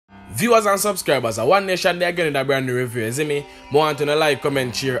Viewers and subscribers, One Nation they again in a brand new review. You see me? Want to like,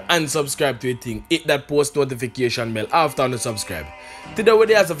 comment, share, and subscribe to it thing. Hit that post notification bell after you subscribe. Today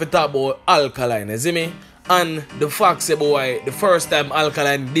we have to talk about Alkaline, you see me? And the fact say boy, the first time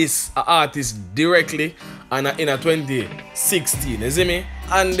Alkaline this artist directly and in a 2016, you see me?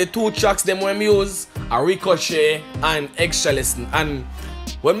 And the two tracks them when use are Ricochet and Extra Lesson. And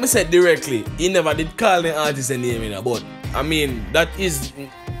when me said directly, he never did call the artist a name in but I mean that is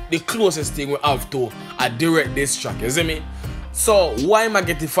the closest thing we have to a direct diss track, you see me? So why am I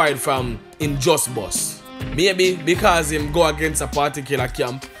getting fired from him just boss? Maybe because him go against a particular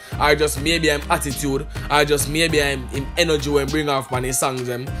camp, or just maybe I'm attitude, or just maybe I'm in energy when bring off money songs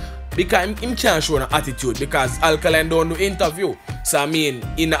them. Because him can't show an attitude because Alkaline don't do interview. So I mean,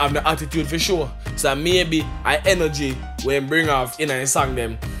 he don't have the attitude for sure. So maybe I energy when bring off in a song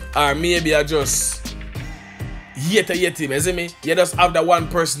them, or maybe I just hate him, you see me? You just have that one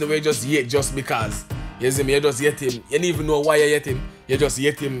person who just hate just because. You see me? You just hate him. You don't even know why you hate him. You just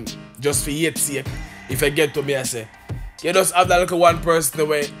hate him just for hate sake. If I get to me, I say. You just have that little one person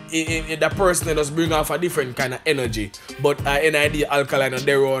where that person just bring off a different kind of energy. But in idea Alkaline on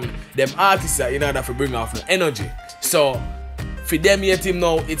their own, them artists are in order to bring off the energy. So for them hate him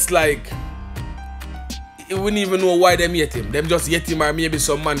now, it's like you wouldn't even know why them hate him. Them just hate him or maybe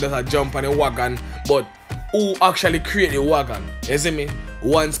some man that jump on a wagon. But who actually create the wagon? You see me?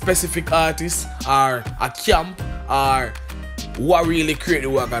 One specific artist or a camp or what really create the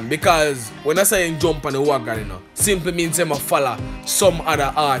wagon? Because when I say jump on the wagon, you know, simply means them follow some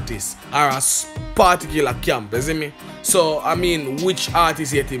other artist or a particular camp, you see me? So I mean, which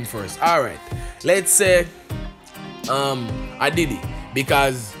artist hate him first? Alright, let's say I Diddy,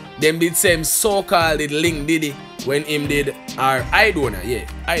 because them did same so-called link Diddy when him did or I don't know, yeah,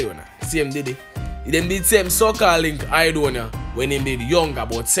 I don't know, same Diddy. Them did same so-called link Idonia when him did younger,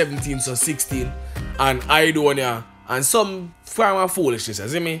 about 17 or 16, and Idonia and some farmer foolishness, you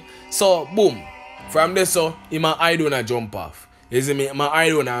see me? So boom, from this so him and Idonia jump off. You see me? My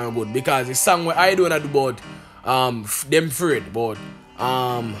Idonia are good because the song where Idonia do about them afraid, but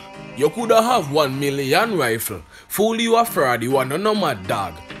you could have 1 million rifle. Fool you afraid, you want to know my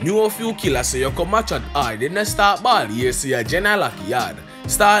dog. Knew a few killers, so you come match at hard. Then start ball, you see a general yard.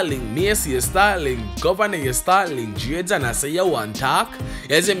 Starling, Macy, Starling, Governor, you Starling, Jades, and I say you want talk.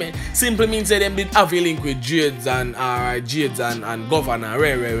 You see me? Simply means that them did have a link with Jades and Governor,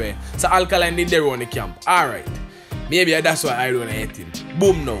 right. So Alkaline did their own camp. Alright. Maybe that's why I don't hate him.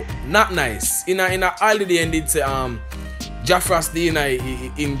 Boom now. Not nice. In a holiday and did say Jaffras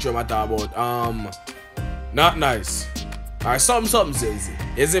the intro matter about not nice. Or something says it.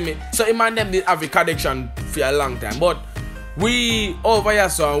 You see me? So him and them did have a connection for a long time. But we over here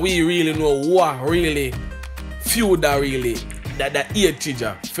so we really know what really feud that really that hate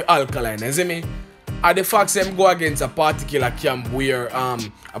trigger for Alkaline, you see me? And the fact them go against a particular camp where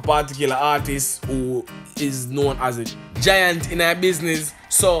a particular artist who is known as a giant in our business,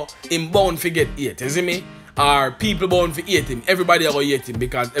 so him bound to get hate, you see me? Or people bound to hate him. Everybody are gonna hate him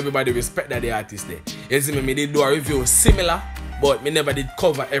because everybody respect that the artist there. You see me? Me did do a review similar, but me never did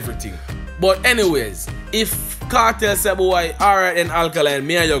cover everything. But anyways, if Cartel say boy, alright then Alkaline,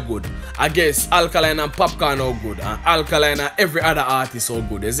 me and you good. I guess Alkaline and Popcorn are good. And Alkaline and every other artist are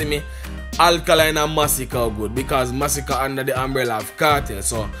good. You see me? Alkaline and Massacre are good because Massacre under the umbrella of Cartel.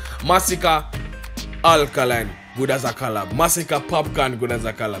 So Massacre, Alkaline, good as a collab. Massacre, Popcorn, good as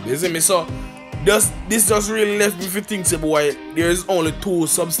a collab. You see me? So this just really left me to think say boy, there is only two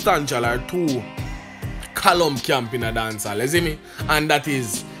substantial or two column camp in a dancehall. You see me? And that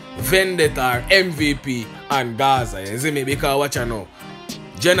is Vendetta, MVP, and Gaza. You see me? Because what you know,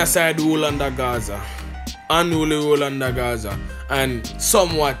 genocide rule under Gaza, unruly rule under Gaza, and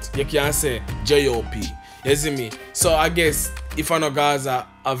somewhat you can say JOP. You see me? So I guess if I know Gaza,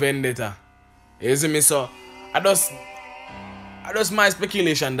 a Vendetta. You see me? So I just my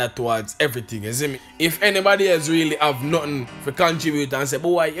speculation that towards everything. You see me? If anybody else really have nothing to contribute and say,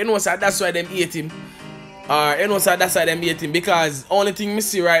 boy, you know, sir, that's why them hate him. You know, sir, that's why them hate him. Because only thing we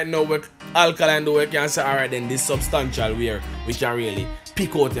see right now with Alkaline do we can say, alright, then this substantial where we can really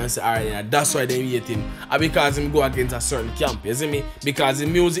pick out and say, alright, then that's why them hate him. And because him go against a certain camp, you see me? Because the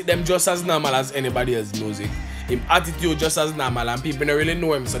music them just as normal as anybody else's music. Him attitude just as normal and people don't really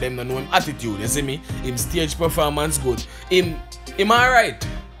know him, so them don't know him attitude, you see me? Him stage performance good. Him alright.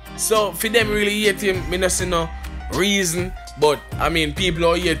 So for them really hate him, me not see no reason. But I mean, people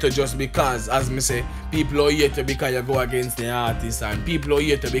are here to just because, as me say, people are here to because you go against the artist, and people are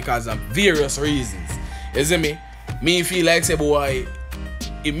here to because of various reasons. You see me? Me feel like say boy,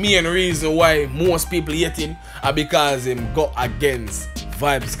 the main reason why most people hate him are because him go against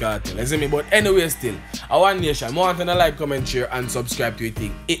Vibes Cartel, you see me? But anyway still, I want nation, I want to like, comment, share and subscribe to your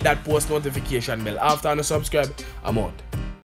thing. Hit that post notification bell. After you subscribe, I'm out.